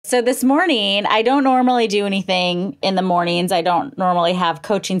So this morning, I don't normally do anything in the mornings. I don't normally have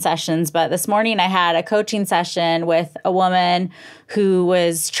coaching sessions, but this morning I had a coaching session with a woman who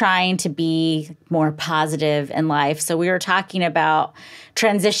was trying to be more positive in life. So we were talking about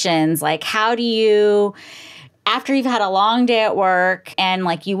transitions, like how do you, after you've had a long day at work and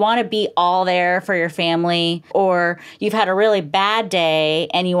like you want to be all there for your family, or you've had a really bad day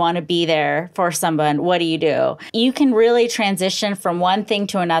and you want to be there for someone, what do? You can really transition from one thing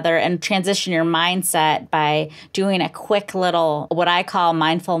to another and transition your mindset by doing a quick little, what I call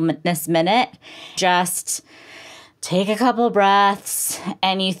mindfulness minute. Just take a couple of breaths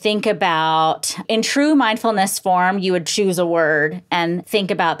and you think about, in true mindfulness form, you would choose a word and think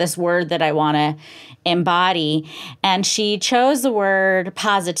about this word that I want to embody. And she chose the word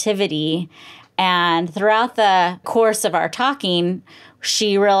positivity. And throughout the course of our talking,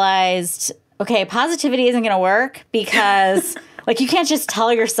 she realized, okay, positivity isn't going to work because like you can't just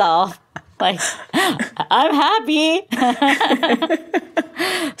tell yourself like, I'm happy.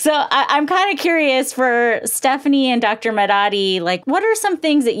 So I'm kind of curious for Stephanie and Dr. Merary, like, what are some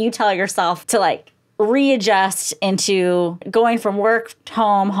things that you tell yourself to like readjust into going from work,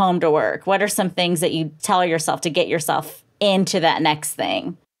 home to work? What are some things that you tell yourself to get yourself into that next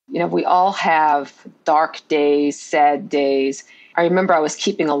thing? You know, we all have dark days, sad days. I remember I was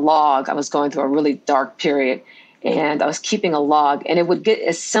keeping a log. I was going through a really dark period. And I was keeping a log, and it would get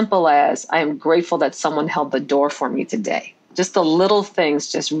as simple as, I am grateful that someone held the door for me today. Just the little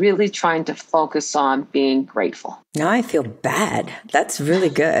things, just really trying to focus on being grateful. Now I feel bad. That's really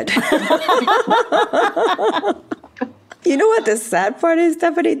good. You know what the sad part is,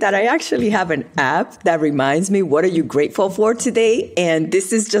 Stephanie? That I actually have an app that reminds me, what are you grateful for today? And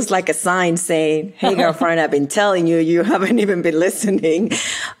this is just like a sign saying, hey, girlfriend, I've been telling you, you haven't even been listening.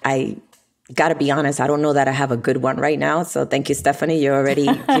 I got to be honest, I don't know that I have a good one right now. So thank you, Stephanie. You're already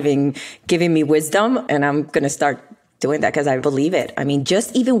giving me wisdom, and I'm going to start doing that because I believe it. I mean,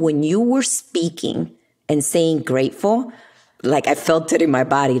 just even when you were speaking and saying grateful, like I felt it in my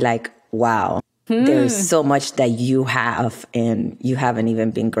body, like, wow, there's so much that you have and you haven't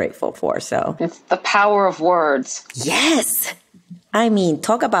even been grateful for. So it's the power of words. Yes. I mean,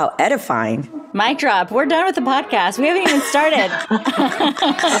 talk about edifying. Mic drop. We're done with the podcast. We haven't even started.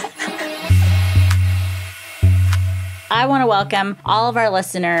 I want to welcome all of our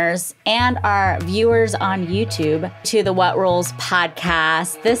listeners and our viewers on YouTube to the What Rules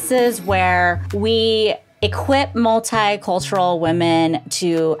podcast. This is where we equip multicultural women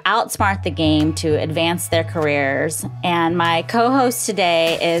to outsmart the game to advance their careers. And my co-host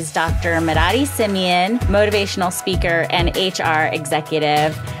today is Dr. Merary Simeon, motivational speaker and HR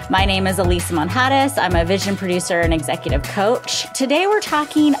executive. My name is Alisa and I'm a vision producer and executive coach. Today we're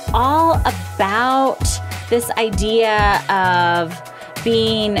talking all about this idea of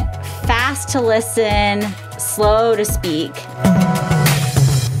being fast to listen, slow to speak.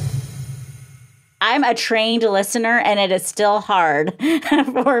 I'm a trained listener, and it is still hard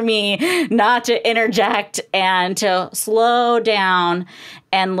for me not to interject and to slow down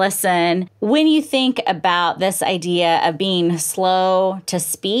and listen. When you think about this idea of being slow to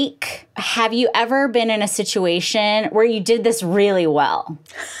speak, have you ever been in a situation where you did this really well?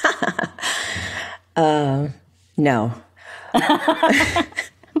 No. I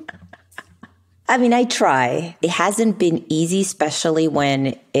mean, I try. It hasn't been easy, especially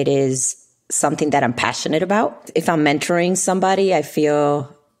when it is something that I'm passionate about. If I'm mentoring somebody, I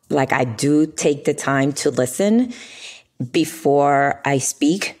feel like I do take the time to listen before I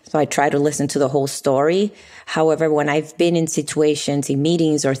speak. So I try to listen to the whole story. However, when I've been in situations, in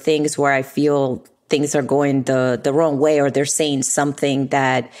meetings or things where I feel things are going the wrong way, or they're saying something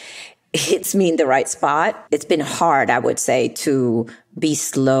that hits me in the right spot, it's been hard, I would say, to be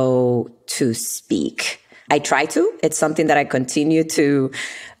slow to speak. I try to. It's something that I continue to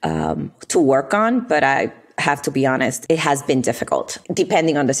work on, but I have to be honest, it has been difficult,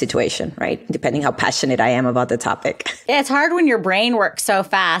 depending on the situation, right? Depending how passionate I am about the topic. It's hard when your brain works so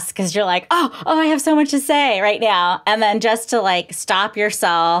fast because you're like, oh, I have so much to say right now. And then just to like stop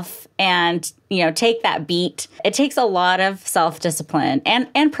yourself and, take that beat. It takes a lot of self-discipline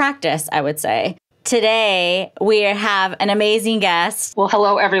and practice, I would say. Today, we have an amazing guest. Well,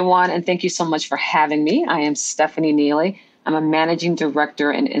 hello, everyone, and thank you so much for having me. I am Stephanie Neely. I'm a managing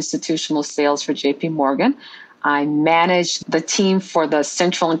director in institutional sales for JP Morgan. I manage the team for the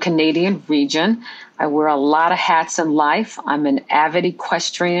Central and Canadian region. I wear a lot of hats in life. I'm an avid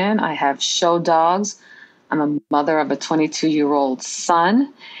equestrian. I have show dogs. I'm a mother of a 22-year-old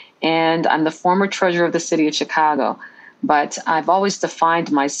son, and I'm the former treasurer of the city of Chicago. but I've always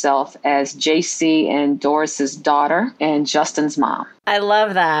defined myself as JC and Doris's daughter and Justin's mom. I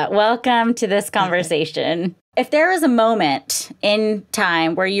love that. Welcome to this conversation. If there was a moment in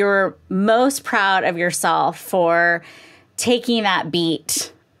time where you were most proud of yourself for taking that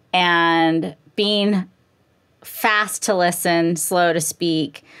beat and being fast to listen, slow to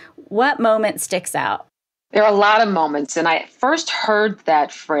speak, what moment sticks out? There are a lot of moments, and I first heard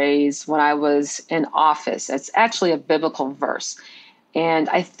that phrase when I was in office. It's actually a biblical verse. And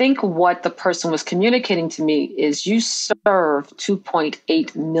I think what the person was communicating to me is you serve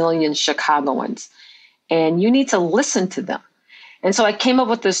 2.8 million Chicagoans, and you need to listen to them. And so I came up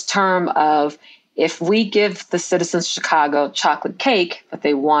with this term of, if we give the citizens of Chicago chocolate cake, but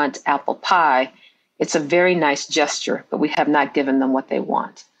they want apple pie, it's a very nice gesture, but we have not given them what they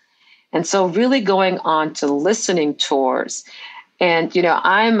want. And so really going on to listening tours. And,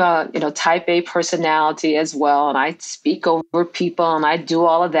 I'm a, type A personality as well. And I speak over people and I do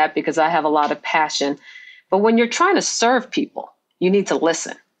all of that because I have a lot of passion. But when you're trying to serve people, you need to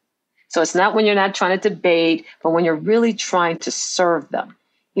listen. So it's not when you're not trying to debate, but when you're really trying to serve them,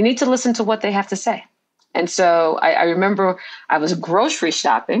 you need to listen to what they have to say. And so I remember I was grocery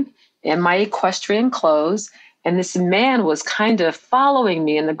shopping in my equestrian clothes, and this man was kind of following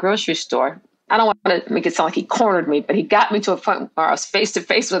me in the grocery store. I don't want to make it sound like he cornered me, but he got me to a point where I was face to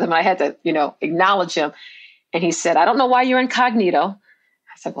face with him. And I had to, acknowledge him. And he said, "I don't know why you're incognito."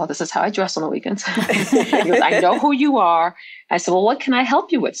 I said, "Well, this is how I dress on the weekends." He goes, "I know who you are." I said, "Well, what can I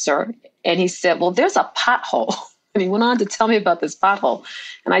help you with, sir?" And he said, "Well, there's a pothole." And he went on to tell me about this pothole.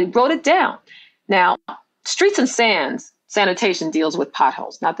 And I wrote it down. Now, Streets and Sands Sanitation deals with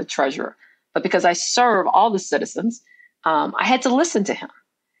potholes, not the treasurer. But because I serve all the citizens, I had to listen to him.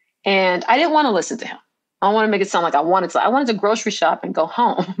 And I didn't want to listen to him. I don't want to make it sound like I wanted to grocery shop and go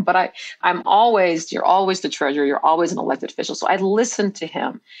home. But you're always the treasurer. You're always an elected official. So I listened to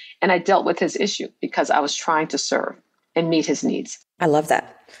him and I dealt with his issue because I was trying to serve and meet his needs. I love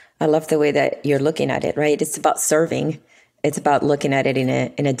that. I love the way that you're looking at it, right? It's about serving. It's about looking at it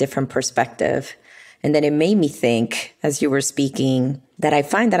in a different perspective. And then it made me think, as you were speaking, that I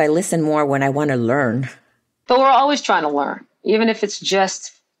find that I listen more when I want to learn. But we're always trying to learn, even if it's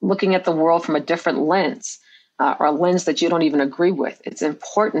just looking at the world from a different lens or a lens that you don't even agree with. It's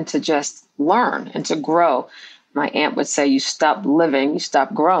important to just learn and to grow. My aunt would say, you stop living, you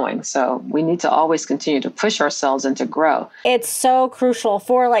stop growing. So we need to always continue to push ourselves and to grow. It's so crucial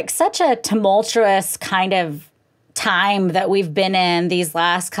for such a tumultuous kind of time that we've been in these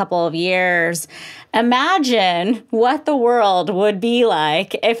last couple of years. Imagine what the world would be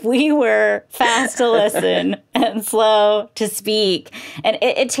like if we were fast to listen and slow to speak. And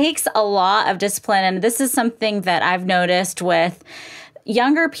it takes a lot of discipline. And this is something that I've noticed with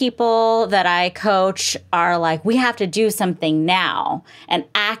younger people that I coach are like, we have to do something now and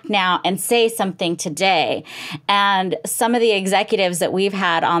act now and say something today. And some of the executives that we've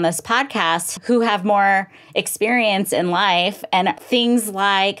had on this podcast who have more experience in life and things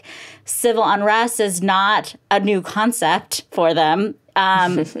like civil unrest is not a new concept for them.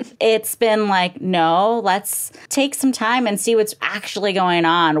 It's been like, no, let's take some time and see what's actually going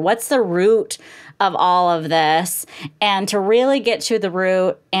on. What's the root of all of this? And to really get to the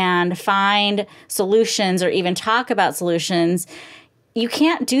root and find solutions or even talk about solutions, you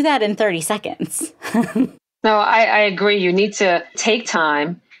can't do that in 30 seconds. No, I agree. You need to take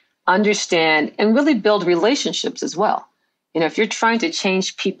time, understand, and really build relationships as well. If you're trying to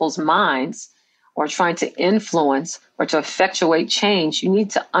change people's minds or trying to influence or to effectuate change, you need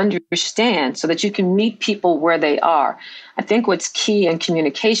to understand so that you can meet people where they are. I think what's key in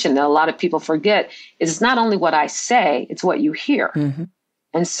communication that a lot of people forget is it's not only what I say, it's what you hear. Mm-hmm.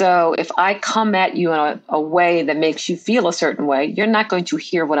 And so if I come at you in a way that makes you feel a certain way, you're not going to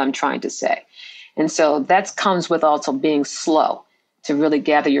hear what I'm trying to say. And so that comes with also being slow to really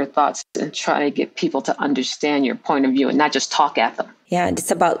gather your thoughts and try to get people to understand your point of view and not just talk at them. Yeah, and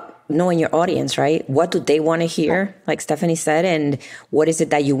it's about knowing your audience, right? What do they want to hear, like Stephanie said, and what is it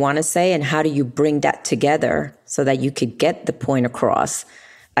that you want to say, and how do you bring that together so that you could get the point across?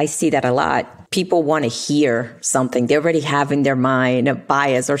 I see that a lot. People want to hear something. They already have in their mind a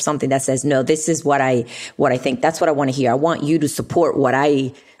bias or something that says, no, this is what I think. That's what I want to hear. I want you to support what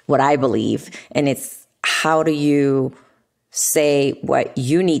I believe. And it's how do you say what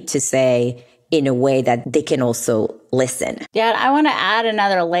you need to say in a way that they can also listen. Yeah, I want to add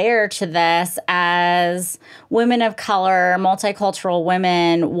another layer to this. As women of color, multicultural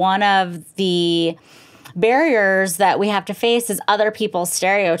women, one of the barriers that we have to face is other people's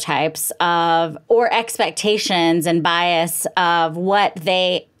stereotypes of or expectations and bias of what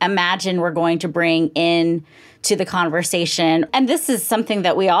they imagine we're going to bring in to the conversation. And this is something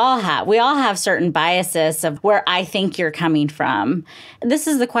that we all have. We all have certain biases of where I think you're coming from. This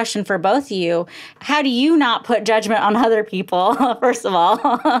is the question for both of you. How do you not put judgment on other people, first of all,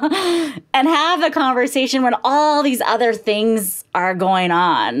 and have a conversation when all these other things are going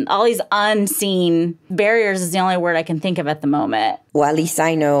on? All these unseen barriers is the only word I can think of at the moment. Well, at least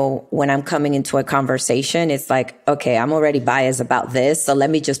I know when I'm coming into a conversation, it's like, okay, I'm already biased about this. So let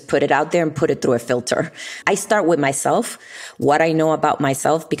me just put it out there and put it through a filter. I start with myself, what I know about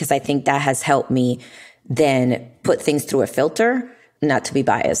myself, because I think that has helped me then put things through a filter, not to be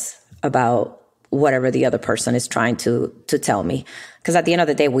biased about whatever the other person is trying to tell me. Because at the end of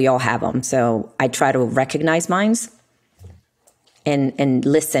the day, we all have them. So I try to recognize mine and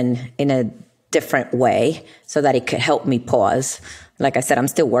listen in a different way so that it could help me pause. Like I said, I'm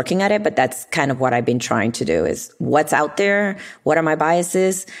still working at it, but that's kind of what I've been trying to do is what's out there? What are my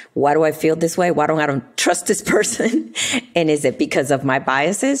biases? Why do I feel this way? Why don't I don't trust this person? And is it because of my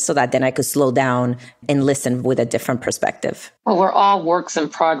biases? So that then I could slow down and listen with a different perspective. Well, we're all works in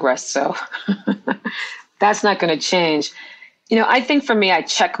progress, so that's not going to change. I think for me, I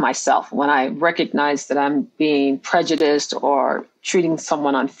check myself when I recognize that I'm being prejudiced or treating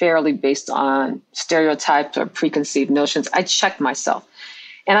someone unfairly based on stereotypes or preconceived notions. I check myself.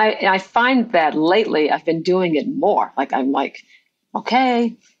 And I find that lately I've been doing it more. Like I'm like,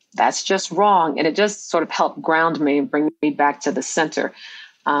 okay, that's just wrong. And it just sort of helped ground me and bring me back to the center.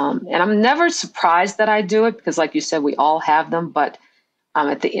 And I'm never surprised that I do it because like you said, we all have them. But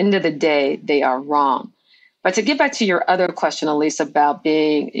at the end of the day, they are wrong. But to get back to your other question, Alisa, about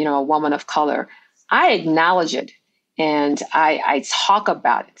being, a woman of color, I acknowledge it and I talk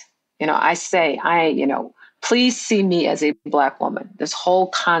about it. I say, please see me as a Black woman. This whole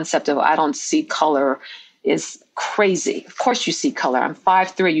concept of I don't see color is crazy. Of course you see color. I'm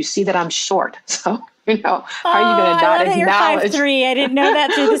 5'3". You see that I'm short. So, how are you going to not acknowledge? You're 5'3". I didn't know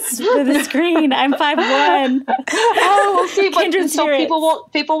that through the screen. I'm 5'1". Oh, see, but so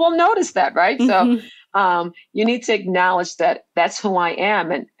people will notice that, right? Mm-hmm. So. You need to acknowledge that that's who I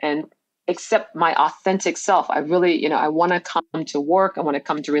am and accept my authentic self. I really, I want to come to work. I want to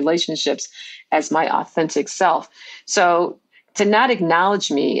come to relationships as my authentic self. So to not acknowledge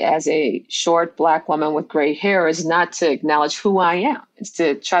me as a short Black woman with gray hair is not to acknowledge who I am. It's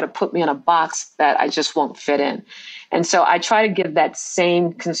to try to put me in a box that I just won't fit in. And so I try to give that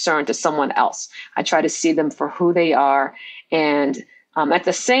same concern to someone else. I try to see them for who they are. And at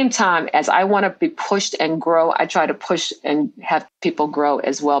the same time, as I want to be pushed and grow, I try to push and have people grow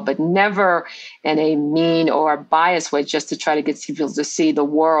as well, but never in a mean or biased way, just to try to get people to see the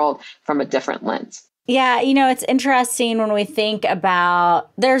world from a different lens. Yeah, it's interesting when we think about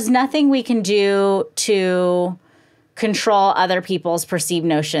there's nothing we can do to control other people's perceived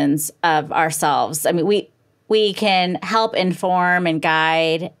notions of ourselves. I mean, we can help inform and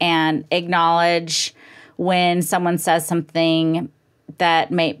guide and acknowledge when someone says something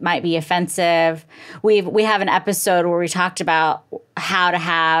that might be offensive. We have an episode where we talked about how to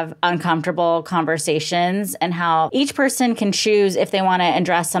have uncomfortable conversations and how each person can choose if they want to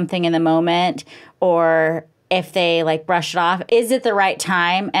address something in the moment or if they brush it off. Is it the right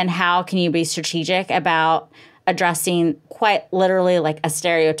time? And how can you be strategic about addressing quite literally a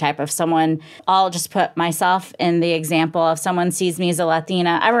stereotype of someone? I'll just put myself in the example of someone sees me as a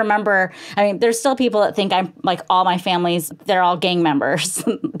Latina. I remember, there's still people that think I'm all my families, they're all gang members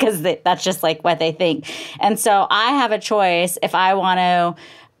because that's just what they think. And so I have a choice if I want to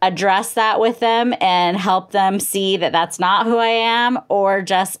address that with them and help them see that that's not who I am or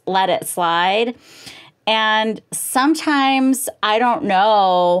just let it slide. And sometimes I don't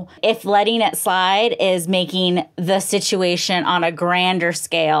know if letting it slide is making the situation on a grander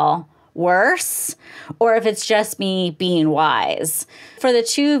scale worse or if it's just me being wise. For the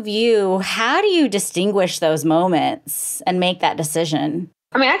two of you, how do you distinguish those moments and make that decision?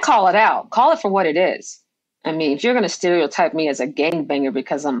 I call it out. Call it for what it is. If you're going to stereotype me as a gangbanger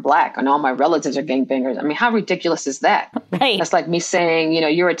because I'm Black and all my relatives are gangbangers, how ridiculous is that? Right. That's like me saying,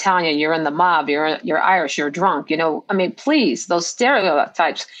 you're Italian, you're in the mob, you're Irish, you're drunk. Please, those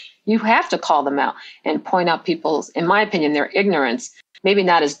stereotypes, you have to call them out and point out people's, in my opinion, their ignorance. Maybe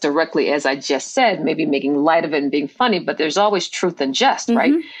not as directly as I just said, maybe making light of it and being funny, but there's always truth and jest, mm-hmm.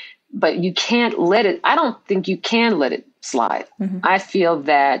 right? But you can't I don't think you can let it slide. Mm-hmm. I feel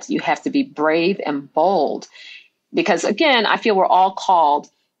that you have to be brave and bold because, again, I feel we're all called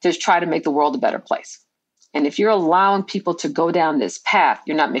to try to make the world a better place. And if you're allowing people to go down this path,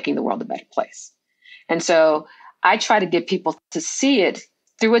 you're not making the world a better place. And so I try to get people to see it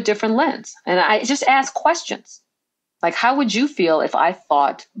through a different lens. And I just ask questions. Like, how would you feel if I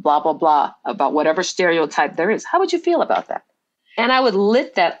thought blah, blah, blah about whatever stereotype there is? How would you feel about that? And I would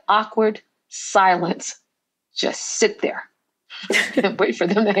let that awkward silence just sit there and wait for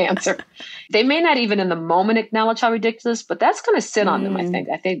them to answer. They may not even in the moment acknowledge how ridiculous, but that's going to sit on them, I think.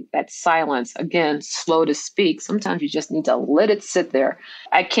 I think that silence, again, slow to speak. Sometimes you just need to let it sit there.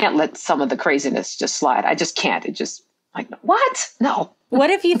 I can't let some of the craziness just slide. I just can't. It just like, what? No.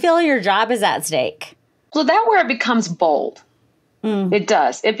 What if you feel your job is at stake? So that's where it becomes bold. It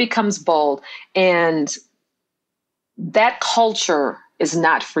does. It becomes bold. And that culture is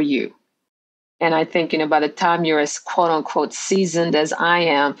not for you. And I think, by the time you're as quote unquote seasoned as I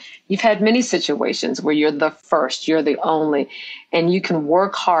am, you've had many situations where you're the first, you're the only, and you can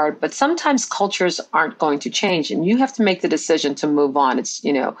work hard, but sometimes cultures aren't going to change and you have to make the decision to move on. It's,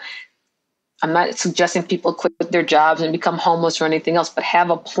 I'm not suggesting people quit their jobs and become homeless or anything else, but have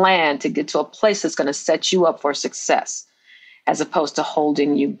a plan to get to a place that's going to set you up for success as opposed to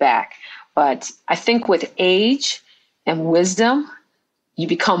holding you back. But I think with age and wisdom, you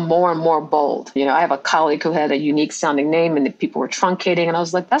become more and more bold. I have a colleague who had a unique sounding name and the people were truncating. And I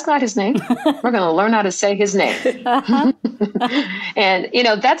was like, that's not his name. We're going to learn how to say his name. And,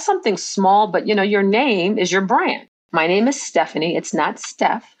 that's something small, but, your name is your brand. My name is Stephanie. It's not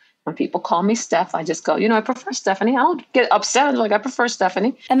Steph. When people call me Steph, I just go, I prefer Stephanie. I don't get upset. I'm like, I prefer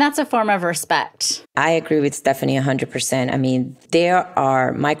Stephanie. And that's a form of respect. I agree with Stephanie 100%. I mean, there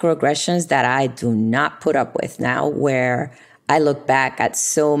are microaggressions that I do not put up with now, where I look back at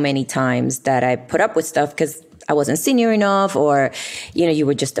so many times that I put up with stuff because I wasn't senior enough or, you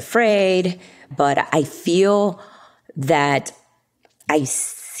were just afraid. But I feel that I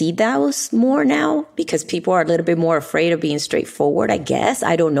see those more now because people are a little bit more afraid of being straightforward, I guess.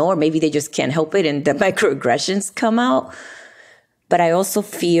 I don't know. Or maybe they just can't help it and the microaggressions come out. But I also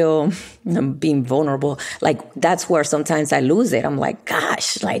feel I'm being vulnerable. Like, that's where sometimes I lose it. I'm like,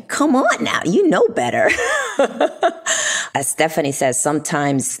 gosh, like, come on now, you know better. As Stephanie says,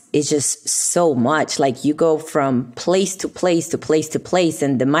 sometimes it's just so much. Like, you go from place to place to place to place,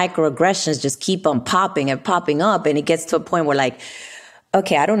 and the microaggressions just keep on popping and popping up. And it gets to a point where, like,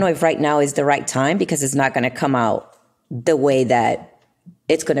 okay, I don't know if right now is the right time because it's not going to come out the way that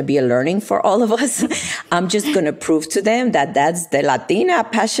it's going to be a learning for all of us. I'm just going to prove to them that that's the Latina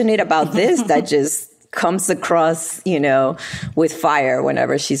passionate about this that just comes across, with fire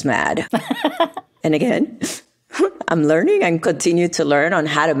whenever she's mad. And again, I'm learning and continue to learn on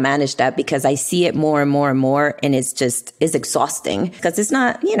how to manage that because I see it more and more and more. And it's exhausting because it's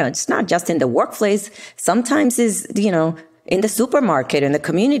not, it's not just in the workplace. Sometimes it's, in the supermarket, in the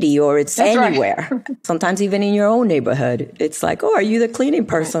community, or it's That's anywhere. Right. Sometimes even in your own neighborhood. It's like, oh, are you the cleaning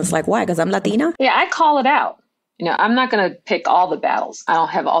person? It's like, why? Because I'm Latina? Yeah, I call it out. I'm not going to pick all the battles. I don't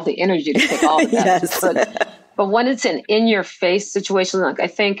have all the energy to pick all the battles. Yes. But when it's an in-your-face situation, like I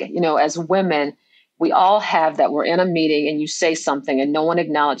think, as women, we all have that. We're in a meeting and you say something and no one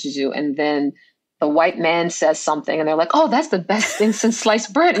acknowledges you. And then the white man says something and they're like, oh, that's the best thing since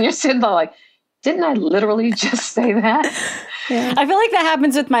sliced bread. And you're sitting there like, didn't I literally just say that? Yeah. I feel like that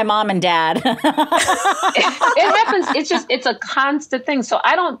happens with my mom and dad. It happens. It's a constant thing. So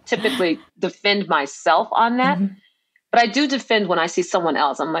I don't typically defend myself on that, but I do defend when I see someone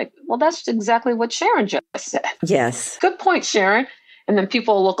else. I'm like, well, that's exactly what Sharon just said. Yes. Good point, Sharon. And then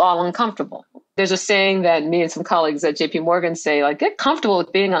people look all uncomfortable. There's a saying that me and some colleagues at JP Morgan say, like, get comfortable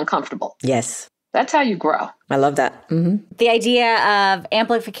with being uncomfortable. Yes. That's how you grow. I love that. Mm-hmm. The idea of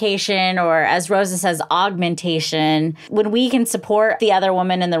amplification, or as Rosa says, augmentation, when we can support the other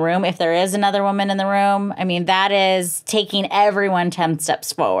woman in the room, if there is another woman in the room, I mean, that is taking everyone 10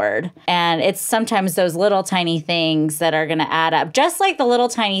 steps forward. And it's sometimes those little tiny things that are going to add up. Just like the little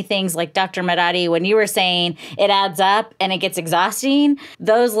tiny things, like Dr. Merary, when you were saying it adds up and it gets exhausting,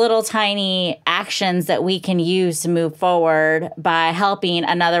 those little tiny actions that we can use to move forward by helping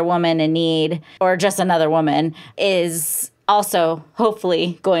another woman in need, or just another woman, is also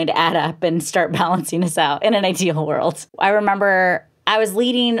hopefully going to add up and start balancing us out in an ideal world. I remember I was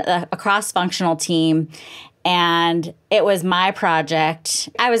leading a cross-functional team, and it was my project.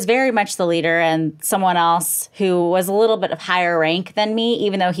 I was very much the leader, and someone else who was a little bit of higher rank than me,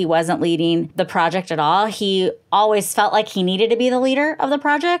 even though he wasn't leading the project at all, he always felt like he needed to be the leader of the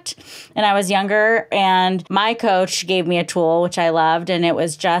project. And I was younger, and my coach gave me a tool, which I loved, and it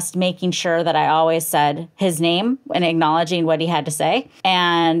was just making sure that I always said his name and acknowledging what he had to say.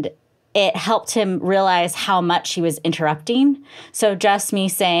 And it helped him realize how much he was interrupting. So just me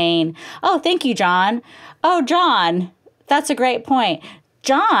saying, oh, thank you, John. Oh, John, that's a great point.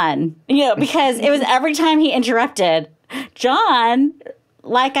 John, because it was every time he interrupted, John,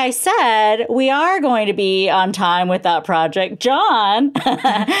 like I said, we are going to be on time with that project, John.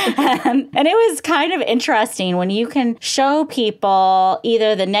 And it was kind of interesting when you can show people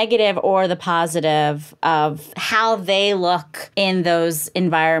either the negative or the positive of how they look in those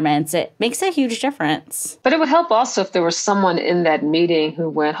environments. It makes a huge difference. But it would help also if there was someone in that meeting who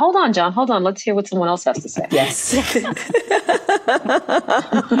went, hold on, John, hold on. Let's hear what someone else has to say. Yes.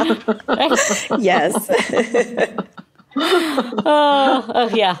 Yes. Oh,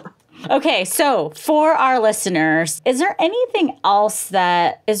 yeah. Okay, so for our listeners, is there anything else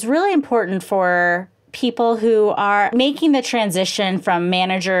that is really important for people who are making the transition from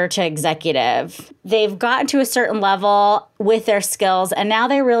manager to executive? They've gotten to a certain level with their skills, and now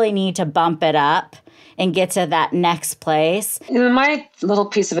they really need to bump it up and get to that next place. My little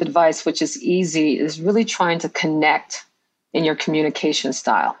piece of advice, which is easy, is really trying to connect in your communication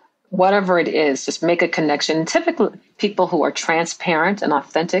style. Whatever it is, just make a connection. And typically, people who are transparent and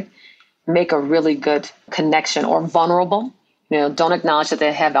authentic make a really good connection, or vulnerable. Don't acknowledge that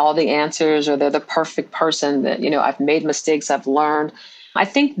they have all the answers or they're the perfect person, that, I've made mistakes, I've learned. I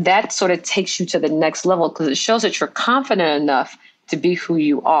think that sort of takes you to the next level because it shows that you're confident enough to be who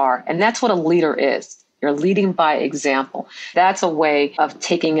you are. And that's what a leader is. You're leading by example. That's a way of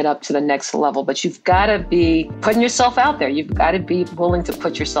taking it up to the next level. But you've got to be putting yourself out there. You've got to be willing to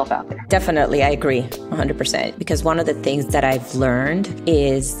put yourself out there. Definitely, I agree 100%. Because one of the things that I've learned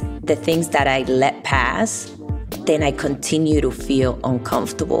is the things that I let pass, then I continue to feel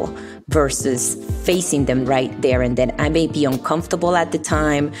uncomfortable versus facing them right there. And then I may be uncomfortable at the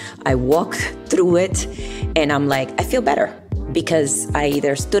time. I walk through it and I'm like, I feel better. Because I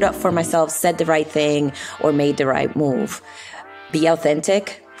either stood up for myself, said the right thing, or made the right move. Be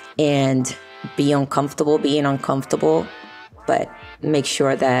authentic and be uncomfortable being uncomfortable, but make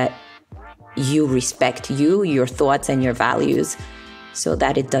sure that you respect you, your thoughts, and your values so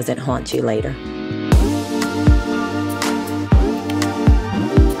that it doesn't haunt you later.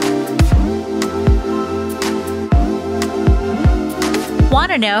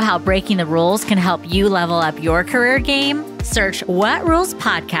 Want to know how breaking the rules can help you level up your career game? Search What Rules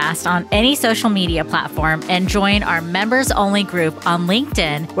Podcast on any social media platform and join our members-only group on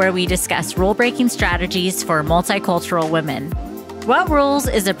LinkedIn, where we discuss rule-breaking strategies for multicultural women. What Rules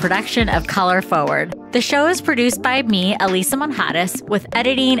is a production of Color Forward. The show is produced by me, Alisa Monjadas, with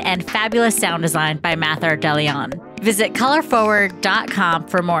editing and fabulous sound design by Mathar DeLeon. Visit colorforward.com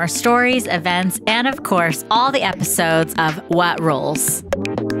for more stories, events, and of course, all the episodes of What Rules.